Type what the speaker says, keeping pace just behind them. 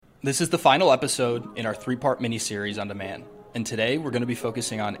This is the final episode in our three-part mini-series on demand, and today we're going to be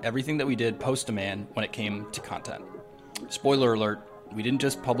focusing on everything that we did post-demand when it came to content. Spoiler alert, we didn't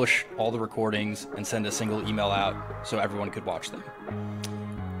just publish all the recordings and send a single email out so everyone could watch them.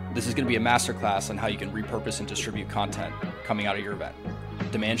 This is going to be a masterclass on how you can repurpose and distribute content coming out of your event.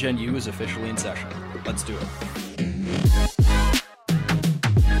 Demand Gen U is officially in session. Let's do it.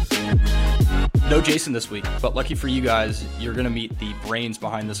 No Jason this week, but lucky for you guys, you're going to meet the brains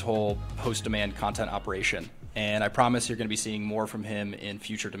behind this whole post-demand content operation. And I promise you're going to be seeing more from him in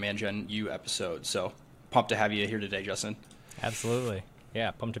future Demand Gen U episodes. So pumped to have you here today, Justin. Absolutely.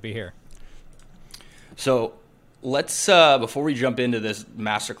 Yeah, pumped to be here. So let's, before we jump into this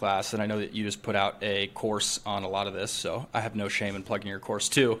masterclass, and I know that you just put out a course on a lot of this, so I have no shame in plugging your course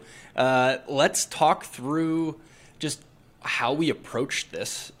too. Let's talk through just how we approached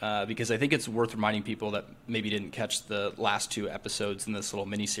this, because I think it's worth reminding people that maybe didn't catch the last two episodes in this little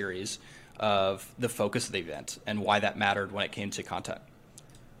mini-series of the focus of the event and why that mattered when it came to content.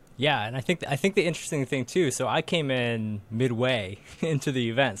 Yeah, and I think the interesting thing too, so I came in midway into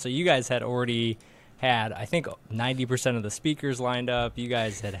the event. So you guys had already had, I think, 90% of the speakers lined up. You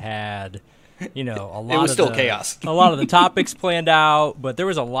guys had, you know, a lot it was of still chaos. A lot of the topics planned out, but there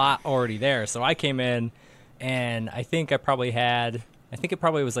was a lot already there. So I came in, and I think it probably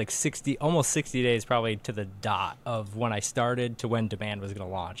was like 60, almost 60 days probably to the dot of when I started to when demand was going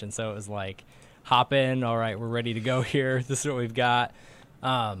to launch. And so it was like, hop in, all right, we're ready to go here. This is what we've got.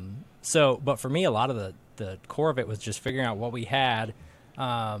 But for me, a lot of the core of it was just figuring out what we had.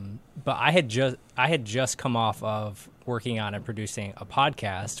 But I had just come off of working on and producing a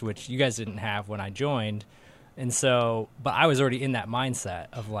podcast, which you guys didn't have when I joined. And so, but I was already in that mindset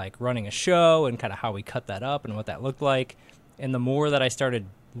of like running a show and kind of how we cut that up and what that looked like. And the more that I started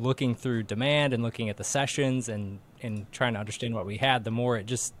looking through demand and looking at the sessions and trying to understand what we had, the more it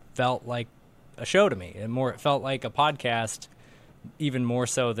just felt like a show to me, and more it felt like a podcast, even more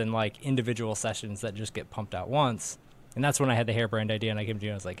so than like individual sessions that just get pumped out once. And that's when I had the hairbrand idea, and I came to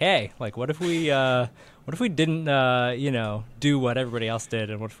you and I was like, hey, like what if we didn't do what everybody else did,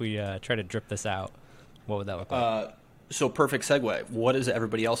 and what if we try to drip this out? What would that look like? So perfect segue. What does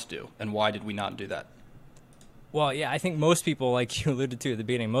everybody else do, and why did we not do that? Well, yeah, I think most people, like you alluded to at the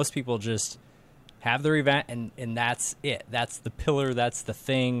beginning, most people just have their event, and that's it. That's the pillar. That's the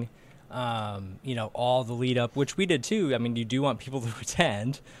thing. All the lead up, which we did too. I mean, you do want people to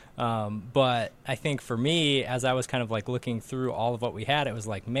attend. But I think for me, as I was kind of like looking through all of what we had, it was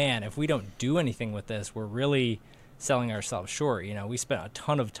like, man, if we don't do anything with this, we're really selling ourselves short. You know, we spent a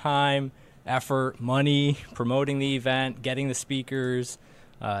ton of time, effort, money promoting the event, getting the speakers,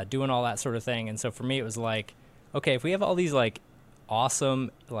 doing all that sort of thing. And so for me, it was like, okay, if we have all these like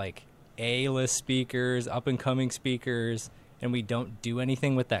awesome, like A-list speakers, up and coming speakers, and we don't do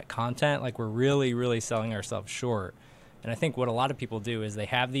anything with that content, like we're really, really selling ourselves short. And I think what a lot of people do is they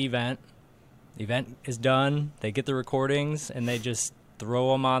have the event is done, they get the recordings, and they just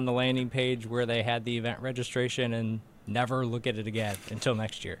throw them on the landing page where they had the event registration and never look at it again until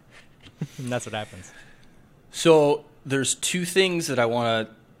next year. And that's what happens. So there's two things that I want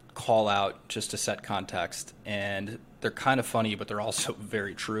to call out just to set context, and they're kind of funny, but they're also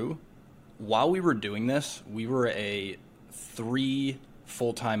very true. While we were doing this, we were a 3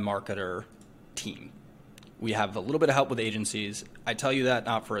 full-time marketer team. We have a little bit of help with agencies. I tell you that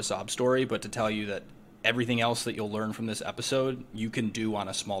not for a sob story, but to tell you that everything else that you'll learn from this episode, you can do on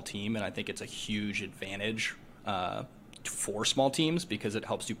a small team, and I think it's a huge advantage for small teams because it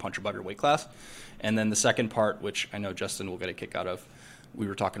helps you punch above your weight class. And then the second part, which I know Justin will get a kick out of, we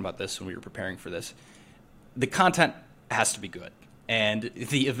were talking about this when we were preparing for this, the content has to be good. And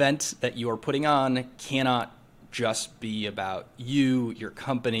the event that you are putting on cannot just be about you, your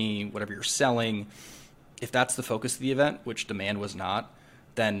company, whatever you're selling. If that's the focus of the event, which demand was not,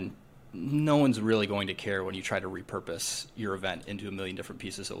 then no one's really going to care when you try to repurpose your event into a million different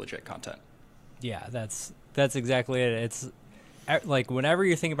pieces of legit content. Yeah, that's exactly it. It's like whenever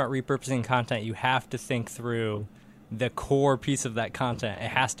you're thinking about repurposing content, you have to think through the core piece of that content. It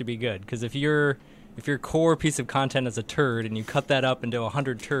has to be good, because if your core piece of content is a turd and you cut that up into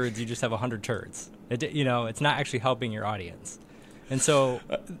 100 turds, you just have 100 turds. It's not actually helping your audience. And so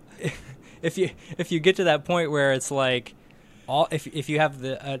if you get to that point where it's like if you have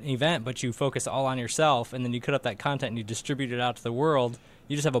an event but you focus all on yourself, and then you cut up that content and you distribute it out to the world,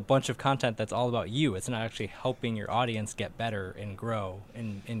 you just have a bunch of content that's all about you. It's not actually helping your audience get better and grow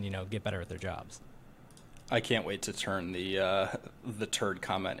and get better at their jobs. I can't wait to turn the turd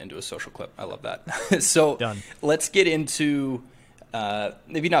comment into a social clip. I love that. So Done. Let's get into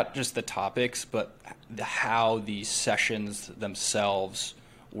maybe not just the topics, but how these sessions themselves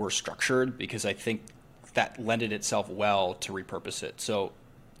were structured, because I think that lended itself well to repurpose it. So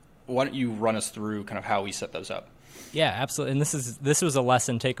why don't you run us through kind of how we set those up? Yeah, absolutely. And this was a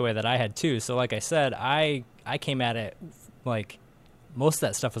lesson takeaway that I had too. So like I said, I came at it like most of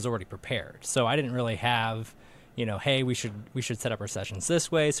that stuff was already prepared. So I didn't really have, hey, we should set up our sessions this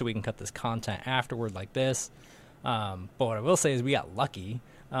way so we can cut this content afterward like this. But what I will say is we got lucky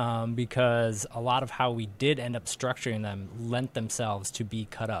because a lot of how we did end up structuring them lent themselves to be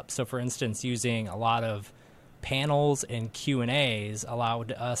cut up. So for instance, using a lot of panels and Q&As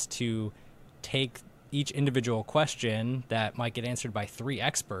allowed us to take each individual question that might get answered by 3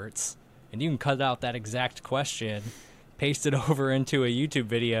 experts, and you can cut out that exact question, paste it over into a YouTube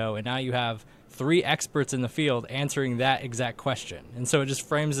video, and now you have 3 experts in the field answering that exact question. And so it just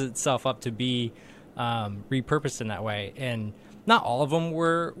frames itself up to be repurposed in that way. And not all of them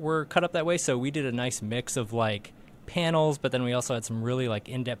were cut up that way, so we did a nice mix of like panels, but then we also had some really like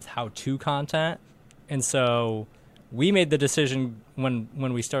in-depth how-to content. And so we made the decision when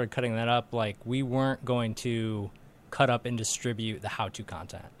we started cutting that up, like we weren't going to cut up and distribute the how-to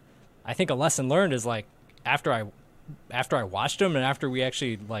content. I think a lesson learned is like after I watched them and after we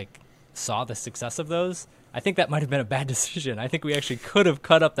actually like saw the success of those, I think that might have been a bad decision. I think we actually could have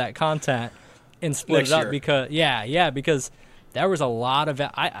cut up that content and split it up because because there was a lot of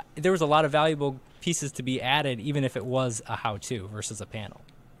there was a lot of valuable pieces to be added, even if it was a how-to versus a panel.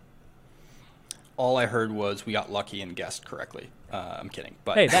 All I heard was we got lucky and guessed correctly. I'm kidding,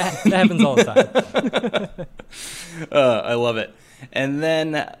 but hey, that happens all the time. I love it. And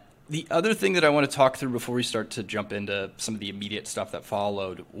then the other thing that I want to talk through before we start to jump into some of the immediate stuff that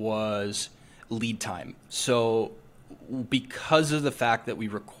followed was lead time. So because of the fact that we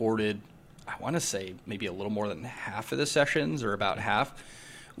recorded, I want to say maybe a little more than half of the sessions, or about half,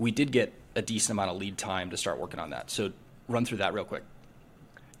 we did get a decent amount of lead time to start working on that. So run through that real quick.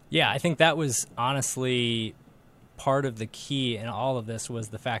 Yeah, I think that was honestly part of the key in all of this was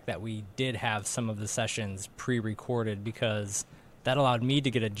the fact that we did have some of the sessions pre-recorded, because that allowed me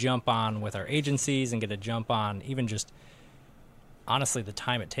to get a jump on with our agencies and get a jump on even just honestly the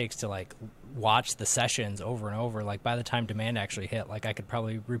time it takes to like watch the sessions over and over. Like by the time demand actually hit, like I could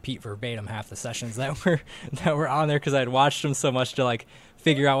probably repeat verbatim half the sessions that were on there because I'd watched them so much to like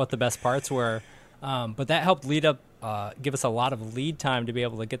figure out what the best parts were. But that helped give us a lot of lead time to be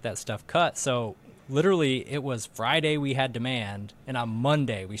able to get that stuff cut. So literally it was Friday we had demand, and on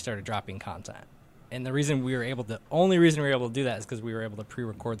Monday we started dropping content. And the only reason we were able to do that is because we were able to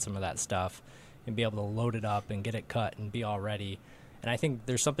pre-record some of that stuff and be able to load it up and get it cut and be all ready. And I think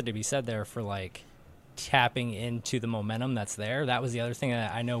there's something to be said there for like tapping into the momentum that's there. That was the other thing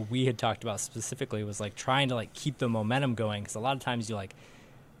that I know we had talked about specifically, was like trying to like keep the momentum going, because a lot of times you like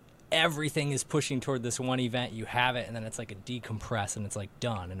everything is pushing toward this one event, you have it, and then it's like a decompress and it's like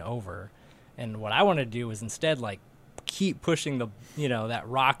done and over. And what I want to do is instead like keep pushing the that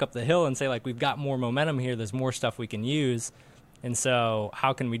rock up the hill and say like we've got more momentum here, there's more stuff we can use. And so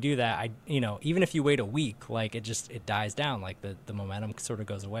how can we do that? Even if you wait a week, like it dies down, like the momentum sort of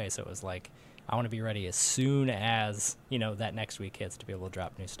goes away. So it was like I want to be ready as soon as that next week hits to be able to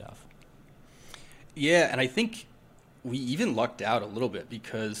drop new stuff. Yeah, and I think we even lucked out a little bit,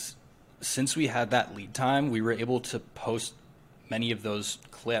 because since we had that lead time, we were able to post many of those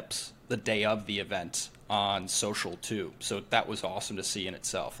clips the day of the event on social too. So that was awesome to see in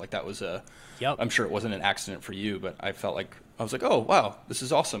itself. Like that was I'm sure it wasn't an accident for you, but I felt like, I was like, oh wow, this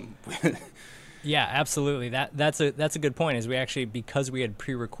is awesome. Yeah, absolutely. That's a good point, is we actually, because we had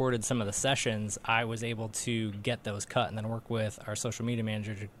pre-recorded some of the sessions, I was able to get those cut and then work with our social media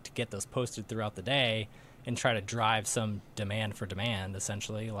manager to get those posted throughout the day and try to drive some demand for demand,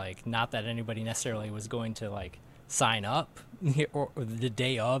 essentially. Like, not that anybody necessarily was going to like sign up or the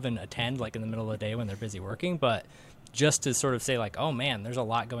day of and attend like in the middle of the day when they're busy working, but just to sort of say like, oh man, there's a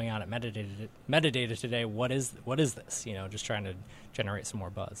lot going on at Metadata today. What is this? Just trying to generate some more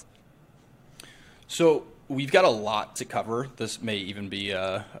buzz. So we've got a lot to cover. This may even be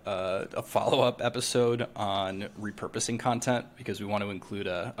a follow-up episode on repurposing content, because we want to include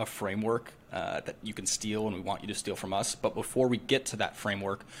a framework that you can steal, and we want you to steal from us. But before we get to that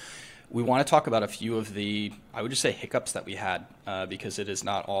framework, we want to talk about a few of the, I would just say, hiccups that we had, because it is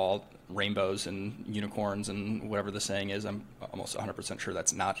not all rainbows and unicorns and whatever the saying is. I'm almost 100% sure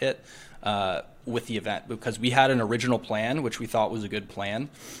that's not it, with the event, because we had an original plan, which we thought was a good plan.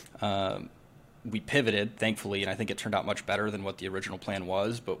 We pivoted, thankfully, and I think it turned out much better than what the original plan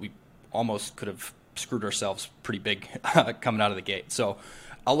was, but we almost could have screwed ourselves pretty big coming out of the gate. So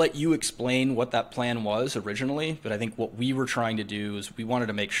I'll let you explain what that plan was originally, but I think what we were trying to do is we wanted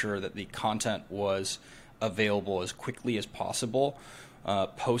to make sure that the content was available as quickly as possible,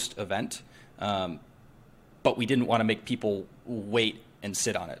 post event, but we didn't want to make people wait and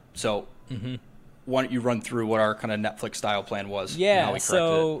sit on it. So why don't you run through what our kind of Netflix style plan was? Yeah.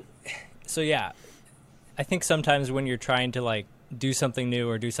 So yeah, I think sometimes when you're trying to like do something new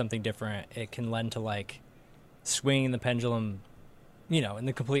or do something different, it can lend to like swinging the pendulum, in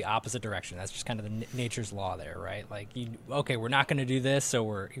the complete opposite direction. That's just kind of the nature's law there, right? Like, we're not going to do this, so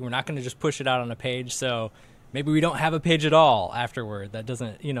we're not going to just push it out on a page. So maybe we don't have a page at all afterward that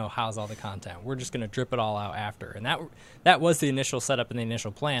doesn't, house all the content. We're just going to drip it all out after. And that was the initial setup, and the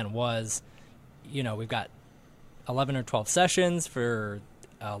initial plan was, we've got 11 or 12 sessions for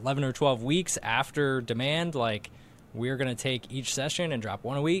 11 or 12 weeks after demand. Like, we're going to take each session and drop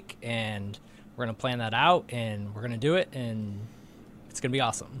one a week, and we're going to plan that out, and we're going to do it, and it's going to be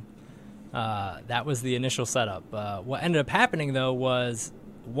awesome. That was the initial setup. What ended up happening, though, was,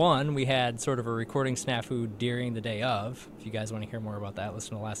 one, we had sort of a recording snafu during the day of. If you guys want to hear more about that, listen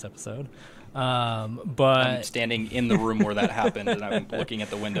to the last episode. But I'm standing in the room where that happened, and I'm looking at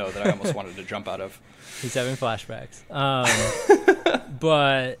the window that I almost wanted to jump out of. He's having flashbacks.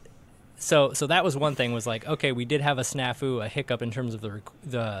 But so that was one thing, was like, okay, we did have a snafu, a hiccup in terms of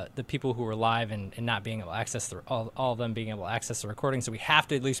the people who were live and not being able to access all of them being able to access the recording. So we have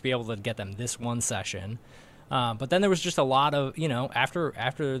to at least be able to get them this one session. But then there was just a lot of,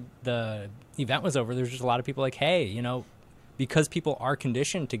 after the event was over, there was just a lot of people like, hey, because people are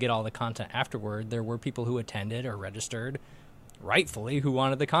conditioned to get all the content afterward, there were people who attended or registered rightfully who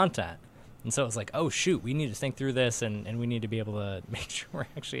wanted the content. And so it was like, oh, shoot, we need to think through this, and we need to be able to make sure we're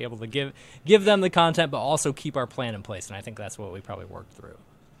actually able to give them the content, but also keep our plan in place. And I think that's what we probably worked through.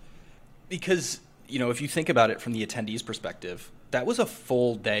 Because, if you think about it from the attendees' perspective, that was a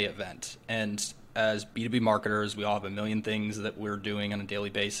full day event. And as B2B marketers, we all have a million things that we're doing on a daily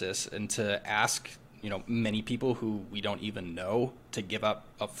basis. And to ask, many people who we don't even know to give up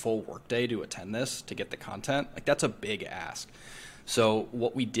a full workday to attend this, to get the content, like, that's a big ask. So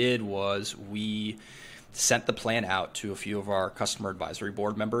what we did was we sent the plan out to a few of our customer advisory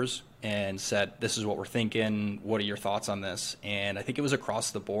board members and said, this is what we're thinking. What are your thoughts on this? And I think it was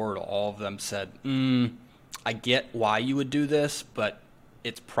across the board. All of them said, I get why you would do this, but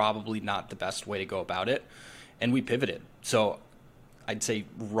it's probably not the best way to go about it. And we pivoted. So I'd say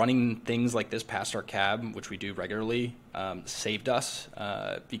running things like this past our cab, which we do regularly, saved us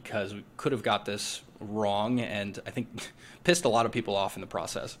because we could have got this wrong, and I think pissed a lot of people off in the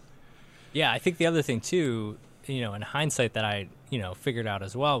process. Yeah, I think the other thing too, in hindsight, that I figured out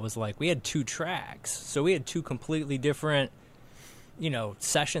as well, was like, we had 2 tracks, so we had 2 completely different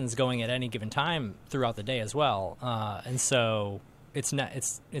sessions going at any given time throughout the day as well, and so it's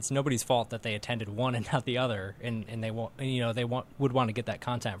nobody's fault that they attended one and not the other, and they would want to get that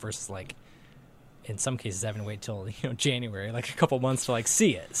content versus, like, in some cases having to wait till January, like a couple months to like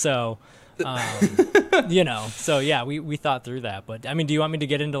see it. So so yeah, we thought through that. But I mean, do you want me to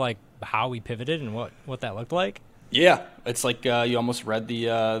get into like how we pivoted and what that looked like? Yeah, it's like you almost read the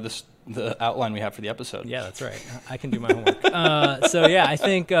outline we have for the episode. Yeah, that's right. I can do my homework. So yeah, I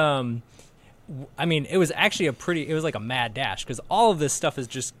think I mean, it was actually it was like a mad dash, because all of this stuff is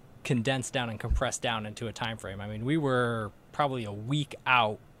just condensed down and compressed down into a time frame. I mean, we were probably a week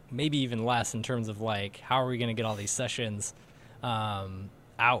out, maybe even less, in terms of like, how are we going to get all these sessions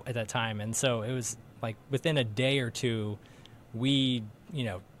out at that time. And so it was like within a day or two, we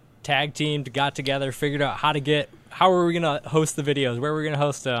tag teamed, got together, figured out how are we going to host the videos, where we're going to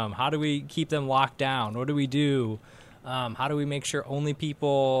host them, how do we keep them locked down, what do we do, how do we make sure only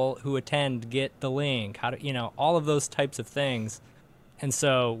people who attend get the link, how do all of those types of things. And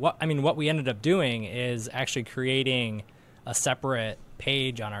so what we ended up doing is actually creating a separate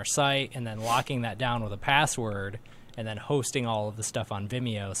page on our site and then locking that down with a password and then hosting all of the stuff on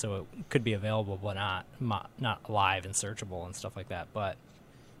Vimeo so it could be available but not live and searchable and stuff like that. But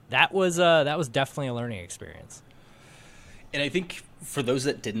that was definitely a learning experience. And I think for those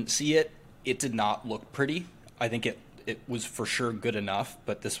that didn't see it, it did not look pretty. I think it was for sure good enough,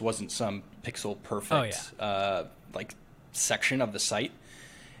 but this wasn't some pixel perfect like section of the site.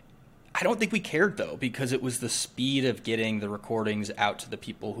 I don't think we cared, though, because it was the speed of getting the recordings out to the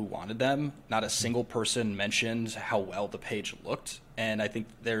people who wanted them. Not a single person mentioned how well the page looked, and I think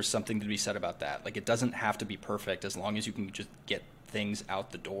there's something to be said about that. Like, it doesn't have to be perfect. As long as you can just get things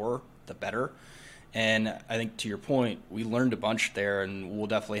out the door, the better. And I think, to your point, we learned a bunch there, and we'll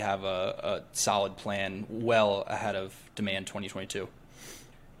definitely have a solid plan well ahead of Demand 2022.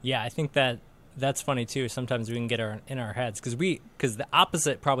 Yeah, I think that that's funny too. Sometimes we can get in our heads because the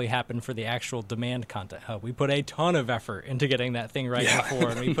opposite probably happened for the actual demand content hub. We put a ton of effort into getting that thing right before,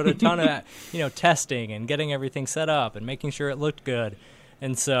 and we put a ton of testing and getting everything set up and making sure it looked good.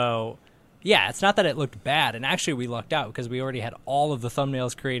 And so, yeah, it's not that it looked bad. And actually, we lucked out because we already had all of the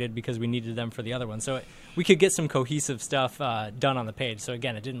thumbnails created because we needed them for the other one. So we could get some cohesive stuff done on the page. So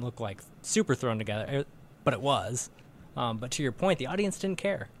again, it didn't look like super thrown together, but it was. But to your point, the audience didn't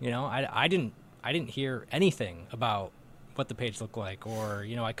care. I didn't hear anything about what the page looked like, or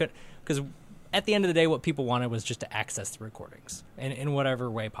I could, because at the end of the day, what people wanted was just to access the recordings in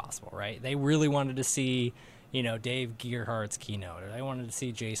whatever way possible, right? They really wanted to see, Dave Gearhart's keynote, or they wanted to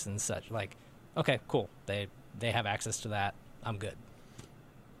see Jason's such. Like, okay, cool. They have access to that. I'm good.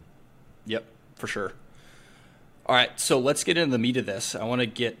 Yep, for sure. All right, so let's get into the meat of this. I want to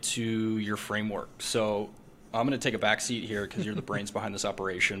get to your framework. So I'm going to take a back seat here because you're the brains behind this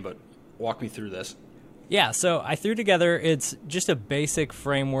operation, but walk me through this. Yeah, so I threw together, it's just a basic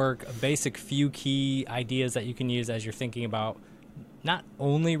framework, a basic few key ideas that you can use as you're thinking about not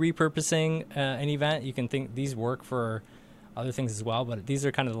only repurposing an event. You can think these work for other things as well, but these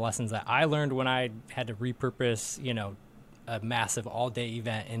are kind of the lessons that I learned when I had to repurpose, a massive all-day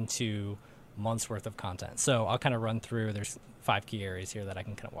event into months worth of content. So I'll kind of run through, there's 5 key areas here that I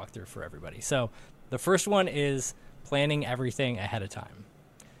can kind of walk through for everybody. So the first one is planning everything ahead of time.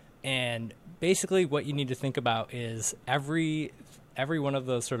 And basically what you need to think about is every one of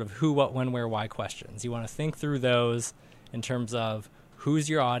those sort of who, what, when, where, why questions. You want to think through those in terms of who's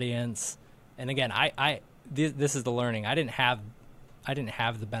your audience. And again, this is the learning. I didn't have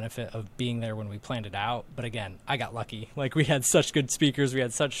the benefit of being there when we planned it out, but again, I got lucky. Like, we had such good speakers, we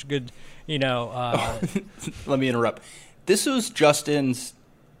had such good, Let me interrupt. This was Justin's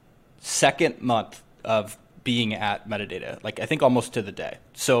second month of being at Metadata, like I think almost to the day.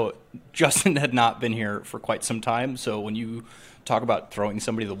 So Justin had not been here for quite some time. So when you talk about throwing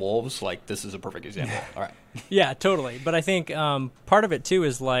somebody to the wolves, like, this is a perfect example. All right. Yeah, totally. But I think part of it too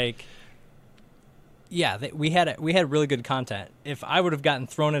is like, we had really good content. If I would have gotten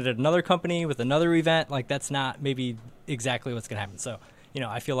thrown at another company with another event, like, that's not maybe exactly what's going to happen. So,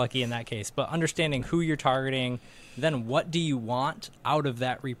 I feel lucky in that case. But understanding who you're targeting, then what do you want out of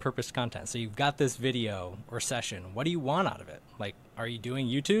that repurposed content? So you've got this video or session. What do you want out of it? Like, are you doing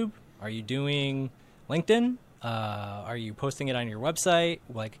YouTube? Are you doing LinkedIn? Are you posting it on your website?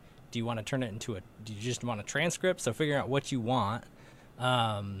 Like, do you want to turn it into do you just want a transcript? So figuring out what you want.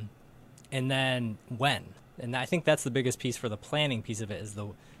 And then when. And I think that's the biggest piece for the planning piece of it is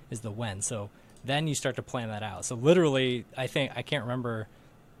the when. So then you start to plan that out. So literally, I can't remember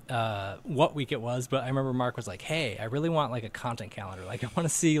what week it was, but I remember Mark was like, hey, I really want like a content calendar. Like, I want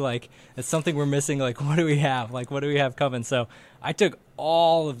to see, like, it's something we're missing. Like, what do we have? Like, what do we have coming? So I took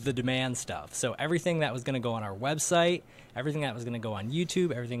all of the demand stuff. So everything that was going to go on our website, everything that was going to go on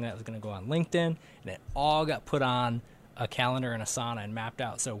YouTube, everything that was going to go on LinkedIn, and it all got put on a calendar and Asana and mapped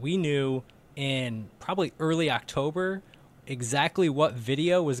out. So we knew in probably early October exactly what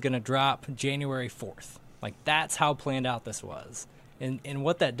video was going to drop January 4th. Like, that's how planned out this was. And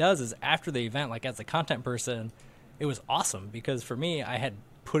what that does is after the event, like, as a content person, it was awesome because for me, I had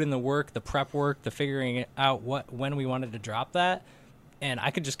put in the work, the prep work, the figuring out when we wanted to drop that. And I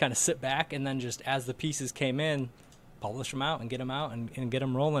could just kind of sit back and then just as the pieces came in, publish them out and get them out and get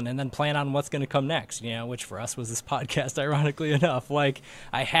them rolling and then plan on what's going to come next, which for us was this podcast, ironically enough. Like,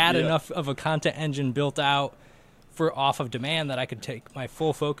 I had enough of a content engine built out for off of demand that I could take my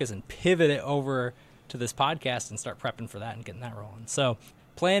full focus and pivot it over to this podcast and start prepping for that and getting that rolling. So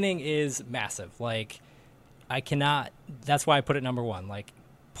planning is massive. Like, that's why I put it number 1. Like,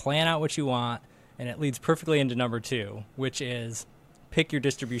 plan out what you want, and it leads perfectly into number 2, which is pick your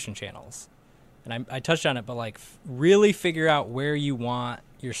distribution channels. And I touched on it, but like, really figure out where you want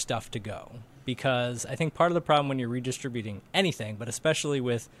your stuff to go. Because I think part of the problem when you're redistributing anything, but especially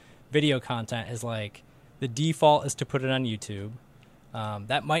with video content, is like the default is to put it on YouTube.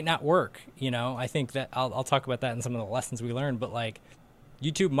 That might not work. I think that I'll talk about that in some of the lessons we learned, but like,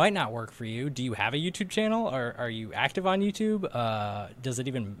 YouTube might not work for you. Do you have a YouTube channel? Or are you active on YouTube? Does it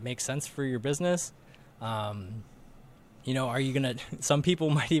even make sense for your business? Are you going to, some people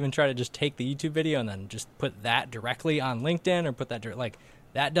might even try to just take the YouTube video and then just put that directly on LinkedIn or put that, like,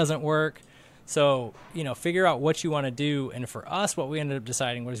 that doesn't work. So, figure out what you want to do. And for us, what we ended up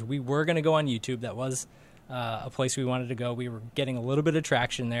deciding was we were going to go on YouTube. That was a place we wanted to go. We were getting a little bit of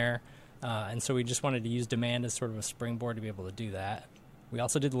traction there. And so we just wanted to use demand as sort of a springboard to be able to do that. We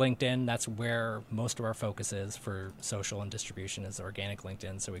also did LinkedIn. That's where most of our focus is for social and distribution, is organic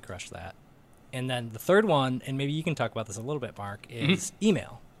LinkedIn. So we crushed that. And then the third one, and maybe you can talk about this a little bit, Mark, is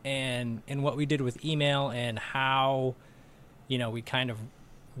email. and what we did with email and how, we kind of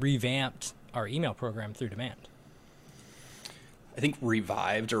revamped our email program through demand. I think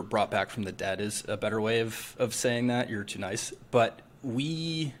revived or brought back from the dead is a better way of saying that. You're too nice. But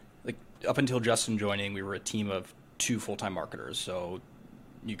we, up until Justin joining, we were a team of 2 full-time marketers. So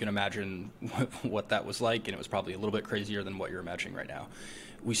you can imagine what that was like, and it was probably a little bit crazier than what you're imagining right now.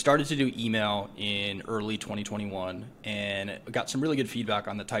 We started to do email in early 2021 and got some really good feedback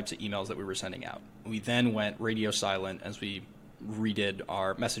on the types of emails that we were sending out. We then went radio silent as we redid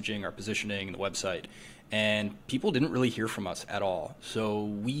our messaging, our positioning, the website, and people didn't really hear from us at all. So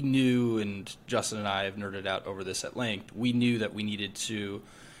we knew, and Justin and I have nerded out over this at length, we knew that we needed to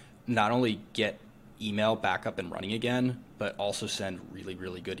not only get email back up and running again, but also send really,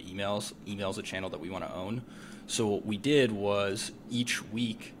 really good emails. Email's a channel that we want to own. So what we did was each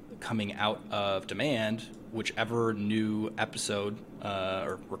week coming out of demand, whichever new episode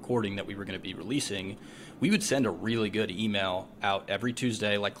or recording that we were going to be releasing, we would send a really good email out every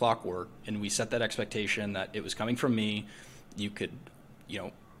Tuesday like clockwork, and we set that expectation that it was coming from me. You could,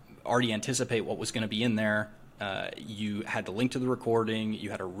 already anticipate what was going to be in there. You had the link to the recording.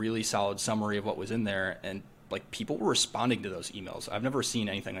 You had a really solid summary of what was in there, and people were responding to those emails. I've never seen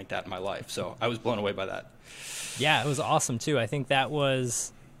anything like that in my life, so I was blown away by that. Yeah, it was awesome too. I think that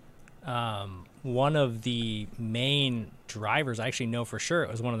was one of the main drivers. I actually know for sure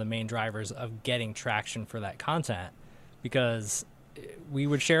it was one of the main drivers of getting traction for that content, because we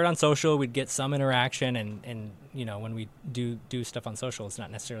would share it on social, we'd get some interaction, and when we do stuff on social, it's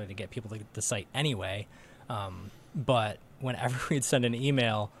not necessarily to get people to the site anyway. But whenever we'd send an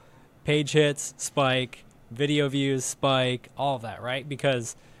email, page hits spike, video views spike, all of that, right?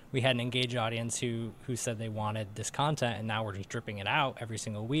 Because we had an engaged audience who said they wanted this content, and now we're just dripping it out every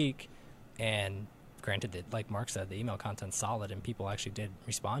single week. And granted that, like Mark said, the email content's solid and people actually did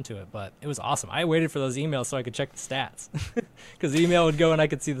respond to it, but it was awesome. I waited for those emails so I could check the stats, because the email would go and I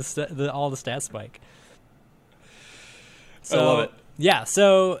could see all the stats spike. So, I love it. Yeah.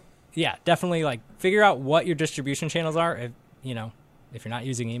 So yeah, definitely figure out what your distribution channels are. If you're not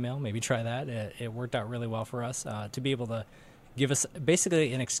using email, maybe try that. It worked out really well for us to be able to give us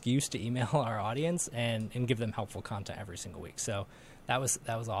basically an excuse to email our audience and give them helpful content every single week. So that was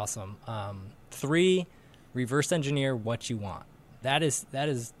awesome. 3, reverse engineer what you want. That is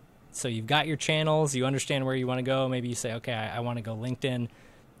so you've got your channels, you understand where you want to go. Maybe you say, okay, I want to go LinkedIn.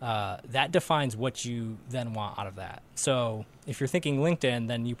 That defines what you then want out of that. So if you're thinking LinkedIn,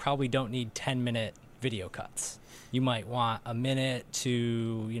 then you probably don't need 10-minute video cuts. You might want a minute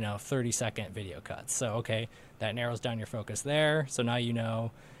to 30-second video cuts. So okay, that narrows down your focus there. So now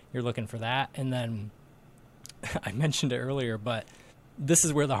you're looking for that. And then I mentioned it earlier, but this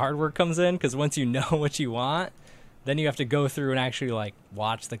is where the hard work comes in, because once you know what you want, then you have to go through and actually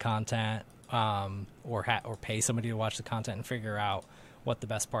watch the content, or pay somebody to watch the content and figure out what the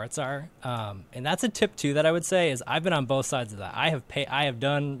best parts are. And that's a tip too that I would say is I've been on both sides of that. I have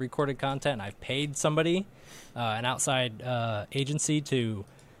done recorded content, and I've paid somebody, an outside agency, to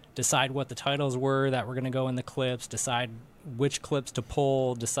decide what the titles were that were going to go in the clips, decide which clips to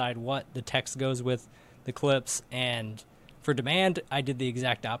pull, decide what the text goes with the clips. And for demand, I did the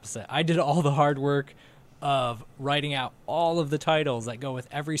exact opposite. I did all the hard work of writing out all of the titles that go with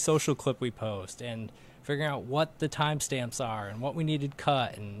every social clip we post, and figuring out what the timestamps are and what we needed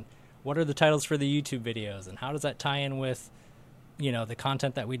cut, and what are the titles for the YouTube videos, and how does that tie in with the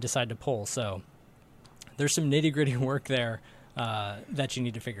content that we decide to pull. So there's some nitty-gritty work there that you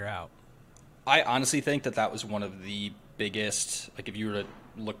need to figure out. I honestly think that was one of the biggest, if you were to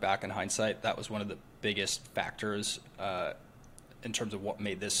look back in hindsight, that was one of the biggest factors in terms of what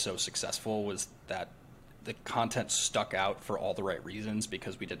made this so successful, was that the content stuck out for all the right reasons,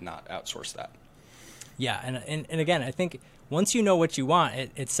 because we did not outsource that. Yeah, and again, I think once you know what you want,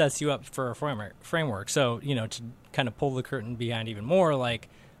 it sets you up for a framework. So, to kind of pull the curtain behind even more,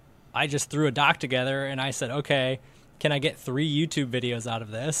 I just threw a doc together and I said, okay, can I get 3 YouTube videos out of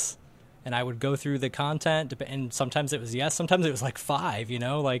this? And I would go through the content, and sometimes it was yes, sometimes it was 5,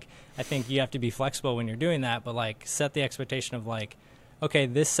 I think you have to be flexible when you're doing that, but set the expectation of okay,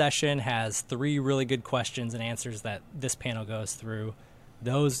 this session has 3 really good questions and answers that this panel goes through.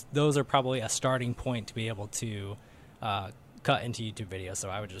 Those are probably a starting point to be able to cut into YouTube videos.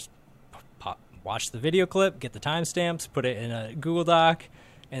 So I would just watch the video clip, get the timestamps, put it in a Google Doc,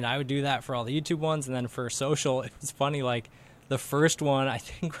 and I would do that for all the YouTube ones. And then for social, it was funny, the first one, I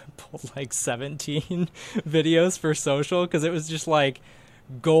think I pulled 17 videos for social, because it was just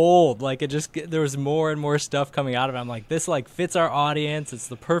gold. There was more and more stuff coming out of it. I'm this fits our audience. It's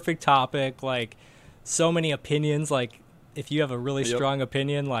the perfect topic. So many opinions. if you have a really Yep. strong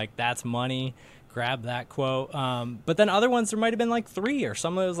opinion, like that's money, grab that quote. But then other ones, there might have been like 3, or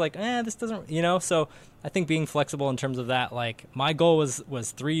some of it was like, this doesn't, so I think being flexible in terms of that, like my goal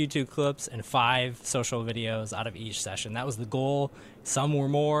was 3 YouTube clips and 5 social videos out of each session. That was the goal. Some were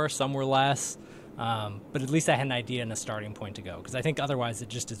more, some were less. But at least I had an idea and a starting point to go, because I think otherwise it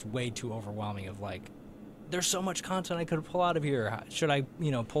just is way too overwhelming of like, there's so much content I could pull out of here. Should I,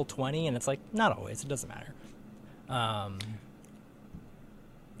 pull 20? And it's like, not always. It doesn't matter.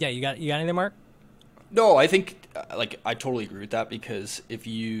 Yeah, you got anything, Mark? No, I think I totally agree with that, because if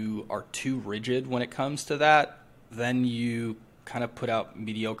you are too rigid when it comes to that, then you kind of put out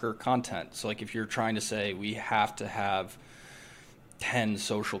mediocre content. So like if you're trying to say we have to have 10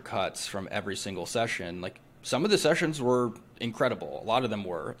 social cuts from every single session, like some of the sessions were incredible. A lot of them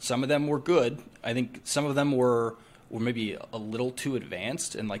were. Some of them were good. I think some of them were maybe a little too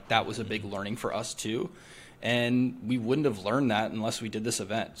advanced, and like that was a big learning for us too. And we wouldn't have learned that unless we did this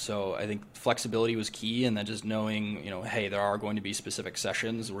event. So I think flexibility was key, and then just knowing, hey, there are going to be specific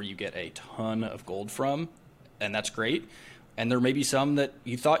sessions where you get a ton of gold from, and that's great. And there may be some that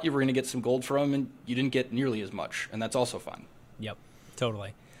you thought you were going to get some gold from and you didn't get nearly as much, and that's also fun. Yep,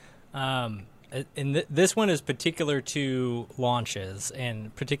 totally. And this one is particular to launches,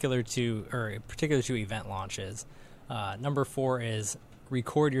 and particular to event launches. Number 4 is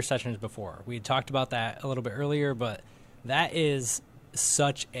record your sessions before. We had talked about that a little bit earlier, but that is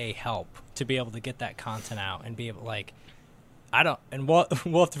such a help to be able to get that content out and be able we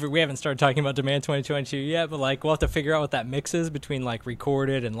haven't started talking about Demand 2022 yet, but like we'll have to figure out what that mix is between like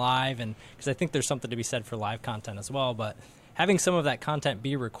recorded and live, and because I think there's something to be said for live content as well. But having some of that content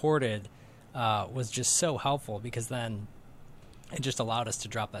be recorded was just so helpful, because then it just allowed us to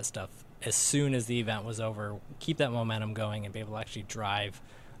drop that stuff as soon as the event was over, keep that momentum going, and be able to actually drive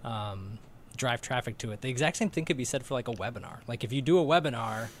traffic to it. The exact same thing could be said for like a webinar. Like if you do a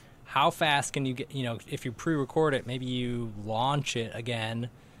webinar, how fast can you get, if you pre-record it, maybe you launch it again,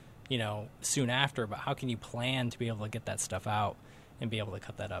 soon after, but how can you plan to be able to get that stuff out and be able to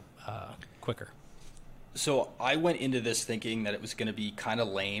cut that up quicker? So I went into this thinking that it was going to be kind of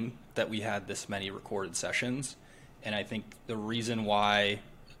lame that we had this many recorded sessions. And I think the reason why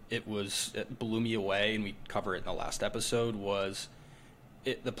it blew me away, and we cover it in the last episode, was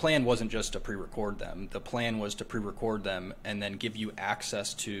the plan wasn't just to pre-record them. The plan was to pre-record them and then give you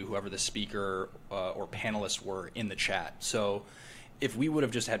access to whoever the speaker or panelists were in the chat. So if we would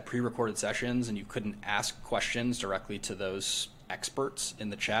have just had pre-recorded sessions and you couldn't ask questions directly to those experts in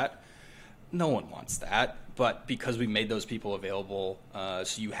the chat, no one wants that. But because we made those people available,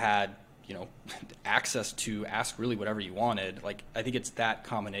 so you had access to ask really whatever you wanted, like I think it's that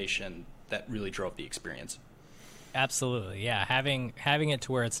combination that really drove the experience. Absolutely, yeah. Having it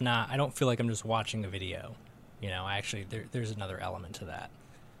to where it's not, I don't feel like I'm just watching a video. Actually, there's another element to that.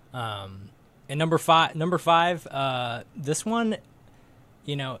 And number five, this one,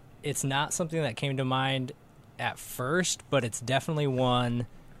 it's not something that came to mind at first, but it's definitely one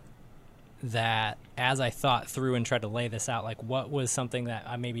that as I thought through and tried to lay this out, like what was something that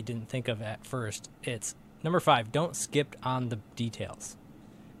I maybe didn't think of at first, it's number 5, don't skip on the details.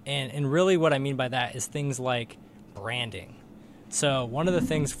 And really what I mean by that is things like branding. So one of the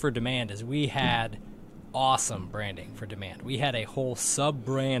things for Demand is we had awesome branding for Demand. We had a whole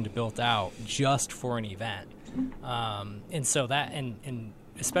sub-brand built out just for an event. And so that, and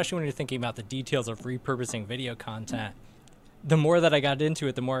especially when you're thinking about the details of repurposing video content, the more that I got into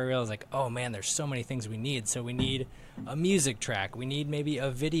it, the more I realized, like, oh man, there's so many things we need. So we need a music track. We need maybe a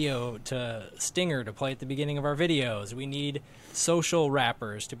video stinger to play at the beginning of our videos. We need social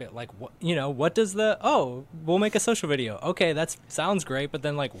wrappers to be like, what does we'll make a social video. Okay, that sounds great, but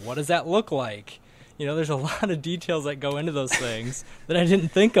then like, what does that look like? There's a lot of details that go into those things that I didn't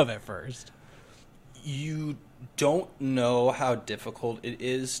think of at first. You don't know how difficult it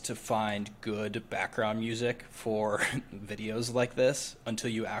is to find good background music for videos like this until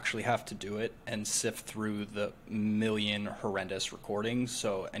you actually have to do it and sift through the million horrendous recordings.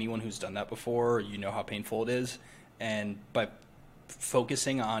 So anyone who's done that before, you know how painful it is. And by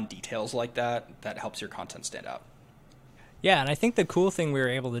focusing on details like that helps your content stand out. Yeah, and I think the cool thing we were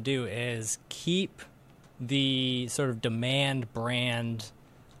able to do is keep the sort of Demand brand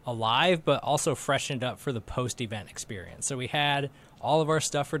alive, but also freshened up for the post-event experience. So we had all of our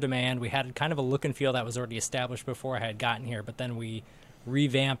stuff for Demand. We had kind of a look and feel that was already established before I had gotten here, but then we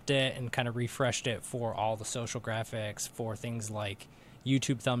revamped it and kind of refreshed it for all the social graphics, for things like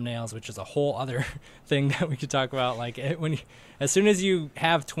YouTube thumbnails, which is a whole other thing that we could talk about. Like as soon as you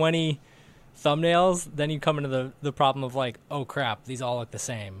have 20 thumbnails, then you come into the problem of like, oh crap, these all look the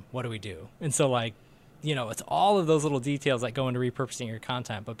same. What do we do? And so like it's all of those little details that go into repurposing your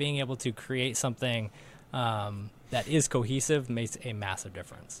content, but being able to create something that is cohesive makes a massive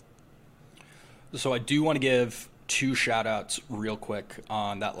difference. So I do want to give 2 shout outs real quick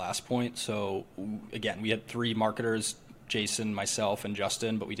on that last point. So again, we had 3 marketers, Jason, myself, and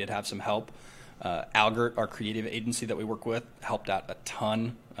Justin, but we did have some help. Algert, our creative agency that we work with, helped out a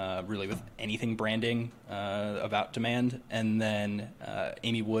ton, really with anything branding about demand. And then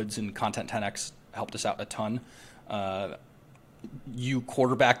Amy Woods and Content 10X helped us out a ton. You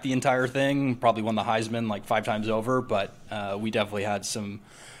quarterbacked the entire thing, probably won the Heisman like 5 times over, but we definitely had some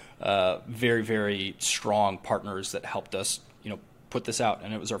very, very strong partners that helped us, put this out,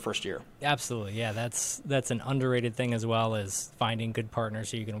 and it was our first year. Absolutely, yeah. That's an underrated thing as well, as finding good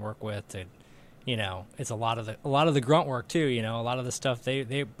partners who you can work with. To, it's a lot of the grunt work too. A lot of the stuff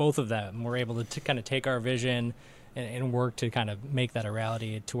they both of them were able to kind of take our vision and work to kind of make that a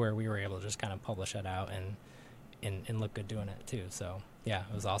reality, to where we were able to just kind of publish it out and look good doing it too. So yeah,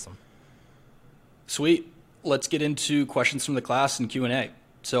 it was awesome. Sweet. Let's get into questions from the class and Q&A.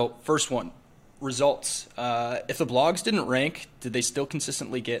 So first one, results. If the blogs didn't rank, did they still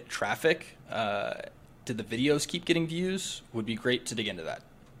consistently get traffic? Did the videos keep getting views? Would be great to dig into that.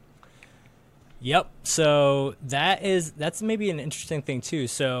 Yep. So that's maybe an interesting thing too.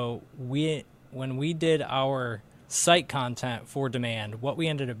 So when we did our site content for demand, what we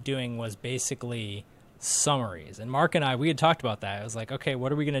ended up doing was basically summaries. And Mark and I, we had talked about that. It was like, okay,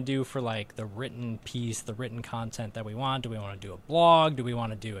 what are we going to do for like the written piece, the written content that we want? Do we want to do a blog? Do we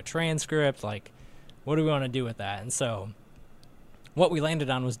want to do a transcript? Like, what do we want to do with that? And so what we landed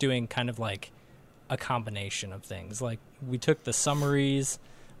on was doing kind of like a combination of things. Like, we took the summaries,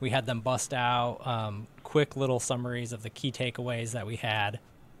 we had them bust out quick little summaries of the key takeaways that we had,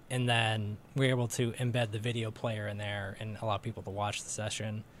 and then we were able to embed the video player in there and allow people to watch the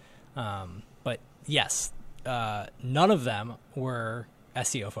session. But yes, none of them were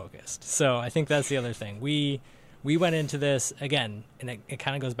SEO focused. So I think that's the other thing. We went into this, again, and it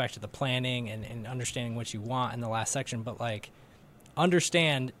kind of goes back to the planning and understanding what you want in the last section, but like,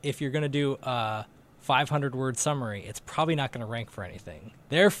 understand if you're going to do a 500-word summary, it's probably not going to rank for anything.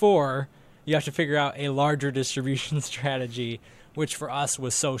 Therefore, you have to figure out a larger distribution strategy, which for us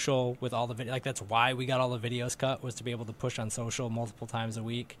was social with all the video. Like, that's why we got all the videos cut, was to be able to push on social multiple times a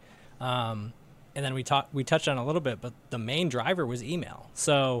week. And then we touched on a little bit, but the main driver was email.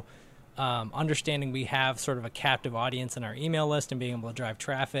 So understanding we have sort of a captive audience in our email list and being able to drive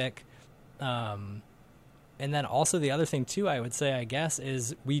traffic. And then also the other thing too, I would say, I guess,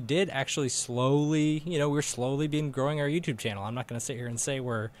 is we did actually slowly, we're slowly growing our YouTube channel. I'm not going to sit here and say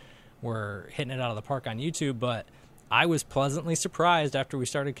we're hitting it out of the park on YouTube, but I was pleasantly surprised after we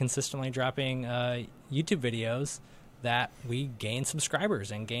started consistently dropping YouTube videos that we gained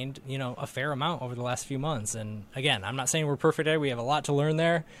subscribers and gained, a fair amount over the last few months. And again, I'm not saying we're perfect there. We have a lot to learn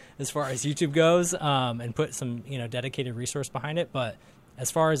there as far as YouTube goes, and put some, dedicated resource behind it. But as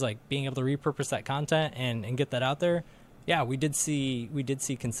far as like being able to repurpose that content and get that out there, yeah, we did see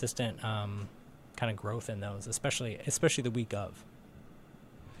consistent kind of growth in those, especially the week of.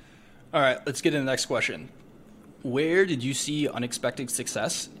 All right, let's get into the next question. Where did you see unexpected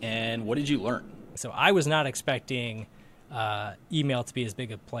success, and what did you learn? So I was not expecting email to be as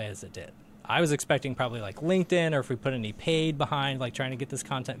big a play as it did. I was expecting probably like LinkedIn, or if we put any paid behind, like trying to get this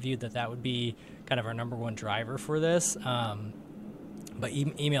content viewed, that would be kind of our number one driver for this. But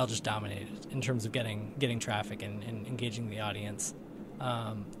email just dominated in terms of getting traffic and engaging the audience.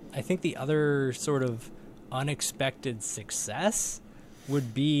 I think the other sort of unexpected success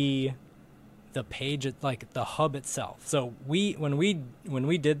would be the page, like the hub itself. So when we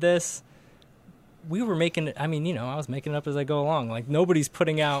did this, we were making it. I mean, I was making it up as I go along. Like, nobody's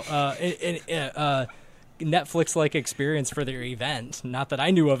putting out Netflix-like experience for their event. Not that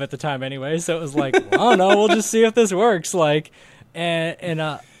I knew of at the time, anyway. So it was like, oh no, we'll just see if this works. Like, and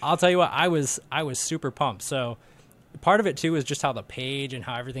I'll tell you what, I was super pumped. So part of it too is just how the page and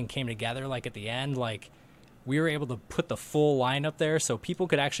how everything came together. Like, at the end, like, we were able to put the full lineup there, so people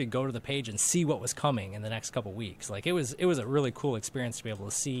could actually go to the page and see what was coming in the next couple weeks. Like, it was a really cool experience to be able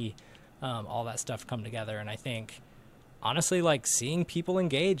to see all that stuff come together. And I think, honestly, like, seeing people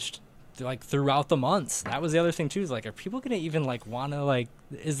engaged like throughout the months, that was the other thing too, is like, are people gonna even like want to, like,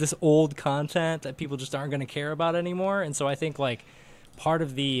 is this old content that people just aren't going to care about anymore? And so I think, like, part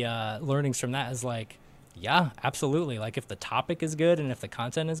of the learnings from that is like, yeah, absolutely, like, if the topic is good and if the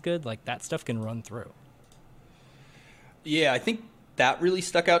content is good, like, that stuff can run through. Yeah, I think that really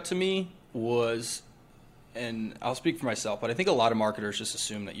stuck out to me was, and I'll speak for myself, but I think a lot of marketers just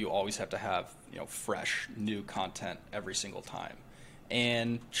assume that you always have to have, fresh, new content every single time.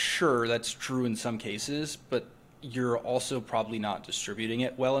 And sure, that's true in some cases, but you're also probably not distributing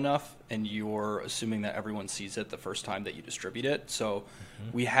it well enough, and you're assuming that everyone sees it the first time that you distribute it. So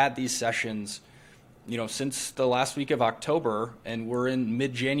we had these sessions, since the last week of October, and we're in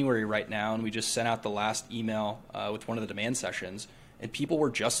mid-January right now, and we just sent out the last email with one of the demand sessions, and people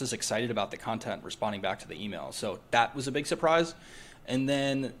were just as excited about the content responding back to the email. So that was a big surprise. And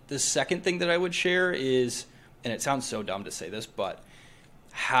then the second thing that I would share is, and it sounds so dumb to say this, but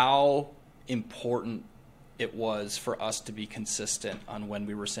how important it was for us to be consistent on when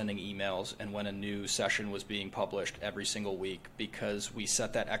we were sending emails and when a new session was being published every single week, because we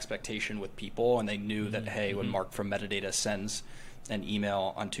set that expectation with people, and they knew that, hey, when Mark from Metadata sends an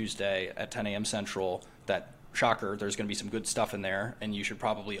email on Tuesday at 10 a.m. Central, that, shocker, there's going to be some good stuff in there, and you should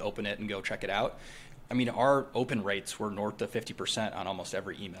probably open it and go check it out. I mean, our open rates were north of 50% on almost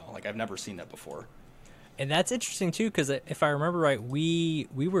every email. Like, I've never seen that before. And that's interesting, too, because if I remember right, we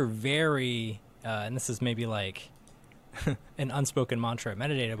were very, and this is maybe like an unspoken mantra at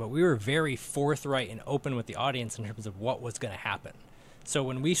Metadata, but we were very forthright and open with the audience in terms of what was going to happen. So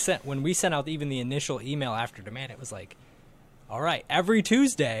when we sent out even the initial email after demand, it was like, all right, every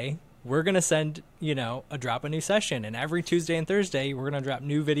Tuesday, we're going to send, a drop a new session. And every Tuesday and Thursday, we're going to drop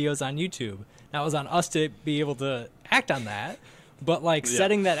new videos on YouTube. Now, it was on us to be able to act on that. But,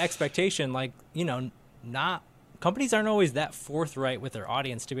 setting that expectation, not companies aren't always that forthright with their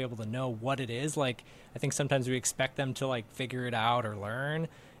audience to be able to know what it is. I think sometimes we expect them to figure it out or learn.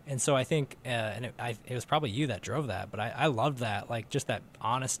 And so I think, it was probably you that drove that, but I loved that, just that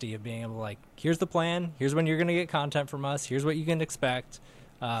honesty of being able to here's the plan, here's when you're going to get content from us, here's what you can expect.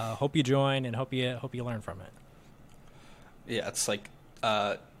 Hope you join and hope you learn from it. Yeah, it's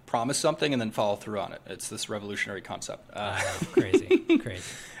promise something and then follow through on it. It's this revolutionary concept. Crazy.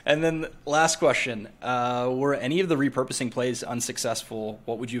 And then last question, were any of the repurposing plays unsuccessful?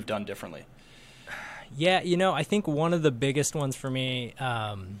 What would you have done differently? Yeah, I think one of the biggest ones for me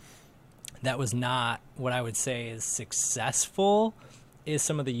that was not what I would say is successful is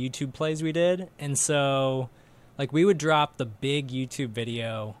some of the YouTube plays we did. And so we would drop the big YouTube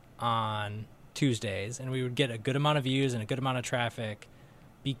video on Tuesdays, and we would get a good amount of views and a good amount of traffic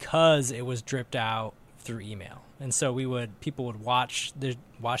because it was dripped out through email. And so people would watch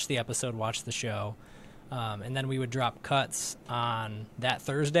the episode, watch the show, and then we would drop cuts on that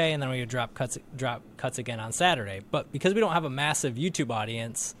Thursday, and then we would drop cuts again on Saturday. But because we don't have a massive YouTube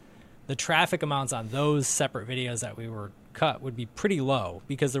audience, the traffic amounts on those separate videos that we were cut would be pretty low,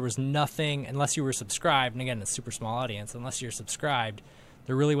 because there was nothing, unless you were subscribed, and again, a super small audience, unless you're subscribed,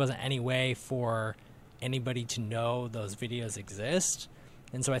 there really wasn't any way for anybody to know those videos exist.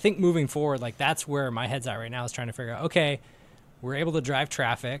 And so I think moving forward, that's where my head's at right now, is trying to figure out, okay, we're able to drive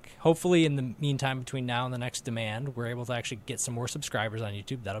traffic. Hopefully in the meantime, between now and the next demand, we're able to actually get some more subscribers on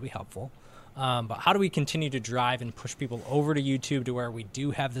YouTube. That'll be helpful. But how do we continue to drive and push people over to YouTube to where we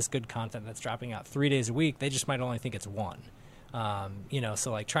do have this good content that's dropping out 3 days a week? They just might only think it's one.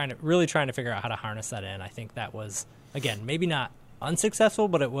 So trying to figure out how to harness that in. I think that was, again, maybe not unsuccessful,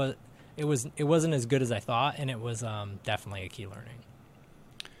 but it wasn't as good as I thought, and it was definitely a key learning.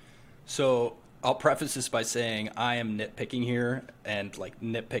 So I'll preface this by saying I am nitpicking here, and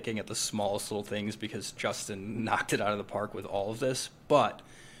nitpicking at the smallest little things, because Justin knocked it out of the park with all of this. But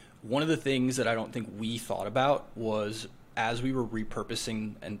one of the things that I don't think we thought about was, as we were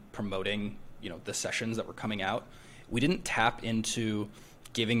repurposing and promoting, the sessions that were coming out, we didn't tap into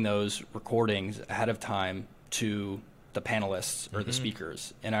giving those recordings ahead of time to the panelists or the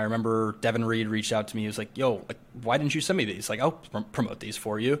speakers. And I remember Devin Reed reached out to me. He was like, yo, why didn't you send me these? I'll promote these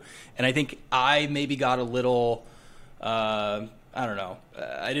for you. And I think I maybe got a little, I don't know.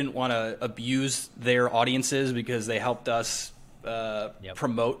 I didn't want to abuse their audiences because they helped us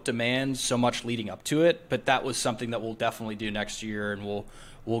promote demand so much leading up to it. But that was something that we'll definitely do next year, and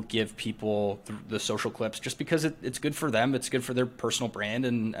we'll give people the social clips, just because it's good for them. It's good for their personal brand.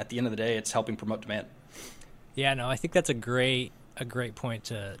 And at the end of the day, it's helping promote demand. Yeah, no, I think that's a great point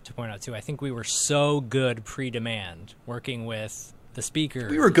to point out too. I think we were so good pre-demand working with the speakers.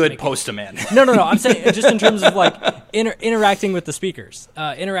 We were good post-demand. No. I'm saying just in terms of interacting with the speakers,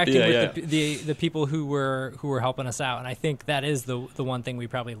 with the people who were helping us out. And I think that is the one thing we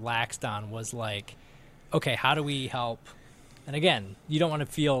probably laxed on, was okay, how do we help? And again, you don't want to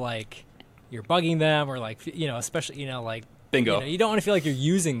feel like you're bugging them, or especially bingo. You don't want to feel like you're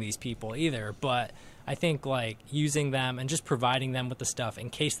using these people either, but I think using them and just providing them with the stuff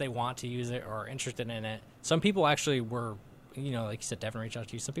in case they want to use it or are interested in it. Some people actually were, like you said, Devin reached out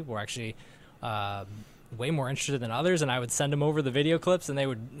to you. Some people were actually way more interested than others, and I would send them over the video clips, and they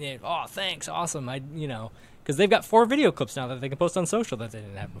would, oh, thanks, awesome. Because they've got 4 video clips now that they can post on social that they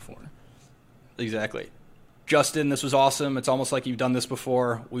didn't have before. Exactly. Justin, this was awesome. It's almost like you've done this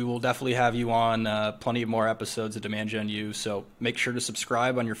before. We will definitely have you on plenty of more episodes of Demand Gen U, so make sure to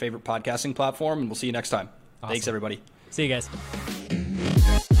subscribe on your favorite podcasting platform, and we'll see you next time. Awesome. Thanks, everybody. See you guys.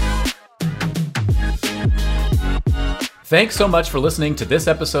 Thanks so much for listening to this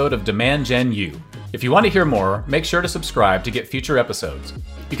episode of Demand Gen U. If you want to hear more, make sure to subscribe to get future episodes.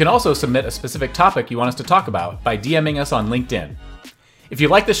 You can also submit a specific topic you want us to talk about by DMing us on LinkedIn. If you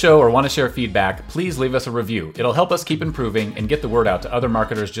like the show or want to share feedback, please leave us a review. It'll help us keep improving and get the word out to other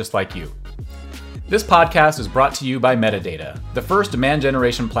marketers just like you. This podcast is brought to you by Metadata, the first demand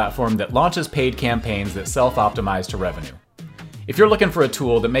generation platform that launches paid campaigns that self-optimize to revenue. If you're looking for a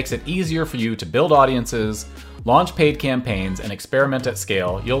tool that makes it easier for you to build audiences, launch paid campaigns, and experiment at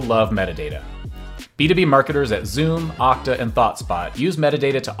scale, you'll love Metadata. B2B marketers at Zoom, Okta, and ThoughtSpot use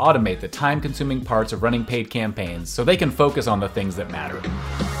Metadata to automate the time-consuming parts of running paid campaigns so they can focus on the things that matter.